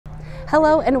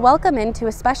Hello and welcome into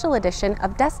a special edition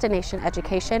of Destination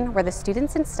Education, where the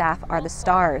students and staff are the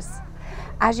stars.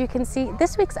 As you can see,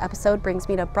 this week's episode brings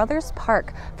me to Brothers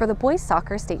Park for the Boys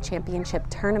Soccer State Championship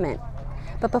Tournament.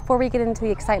 But before we get into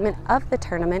the excitement of the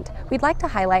tournament, we'd like to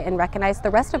highlight and recognize the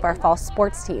rest of our fall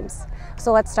sports teams.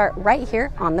 So let's start right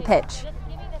here on the pitch.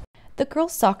 The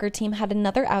girls' soccer team had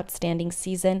another outstanding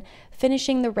season,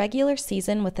 finishing the regular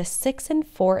season with a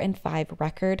 6-4-5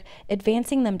 record,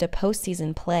 advancing them to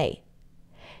postseason play.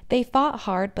 They fought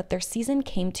hard, but their season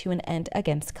came to an end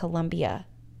against Columbia.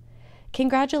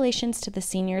 Congratulations to the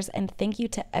seniors, and thank you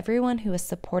to everyone who has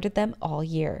supported them all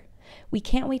year. We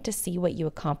can't wait to see what you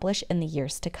accomplish in the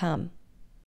years to come.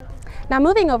 Now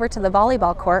moving over to the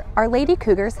volleyball court, our Lady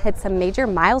Cougars hit some major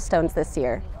milestones this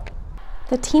year.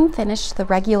 The team finished the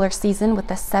regular season with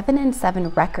a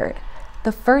 7-7 record,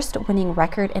 the first winning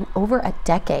record in over a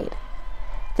decade.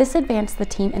 This advanced the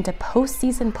team into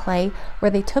postseason play,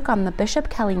 where they took on the Bishop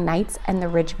Kelly Knights and the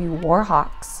Ridgeview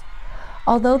Warhawks.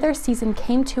 Although their season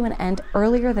came to an end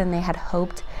earlier than they had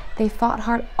hoped, they fought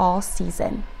hard all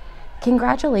season.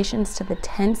 Congratulations to the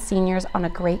 10 seniors on a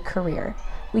great career.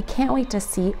 We can't wait to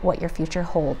see what your future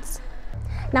holds.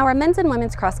 Now our men's and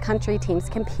women's cross country teams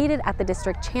competed at the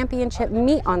district championship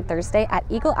meet on Thursday at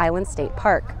Eagle Island State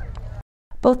Park.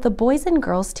 Both the boys and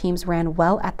girls teams ran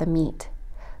well at the meet,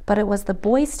 but it was the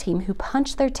boys team who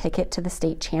punched their ticket to the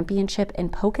state championship in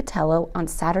Pocatello on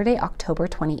Saturday, October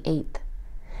 28th.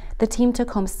 The team took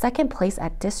home second place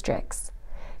at districts.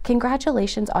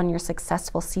 Congratulations on your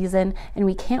successful season, and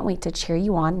we can't wait to cheer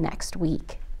you on next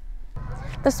week.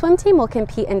 The swim team will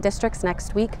compete in districts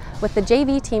next week, with the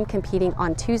JV team competing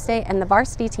on Tuesday and the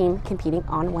varsity team competing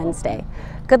on Wednesday.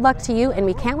 Good luck to you, and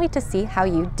we can't wait to see how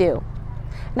you do.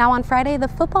 Now on Friday, the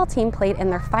football team played in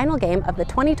their final game of the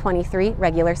 2023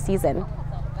 regular season.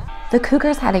 The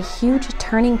Cougars had a huge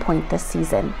turning point this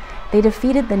season. They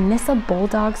defeated the Nissa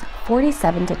Bulldogs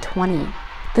 47-20.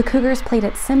 The Cougars played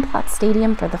at Simplot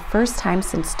Stadium for the first time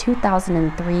since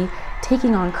 2003,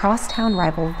 taking on crosstown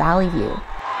rival Valley View.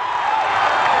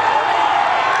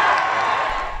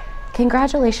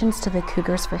 Congratulations to the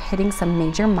Cougars for hitting some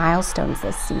major milestones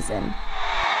this season.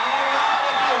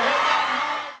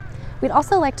 We'd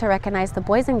also like to recognize the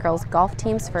boys and girls golf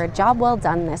teams for a job well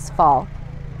done this fall.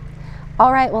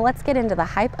 All right, well, let's get into the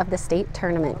hype of the state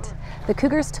tournament. The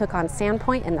Cougars took on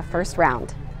Sandpoint in the first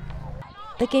round.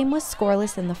 The game was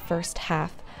scoreless in the first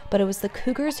half, but it was the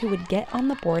Cougars who would get on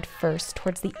the board first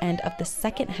towards the end of the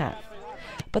second half.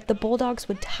 But the Bulldogs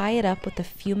would tie it up with a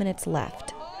few minutes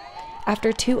left.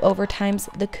 After 2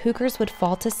 overtimes, the Cougars would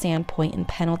fall to Sandpoint in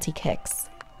penalty kicks.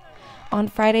 On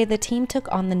Friday, the team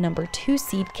took on the number 2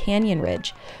 seed Canyon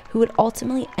Ridge, who would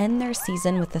ultimately end their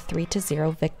season with a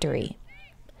 3-0 victory.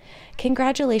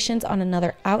 Congratulations on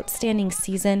another outstanding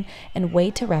season and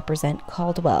way to represent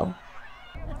Caldwell.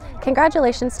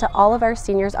 Congratulations to all of our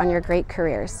seniors on your great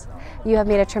careers. You have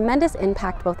made a tremendous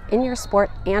impact both in your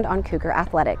sport and on Cougar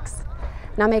Athletics.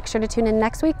 Now make sure to tune in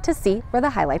next week to see where the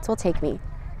highlights will take me.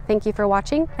 Thank you for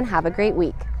watching and have a great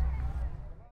week.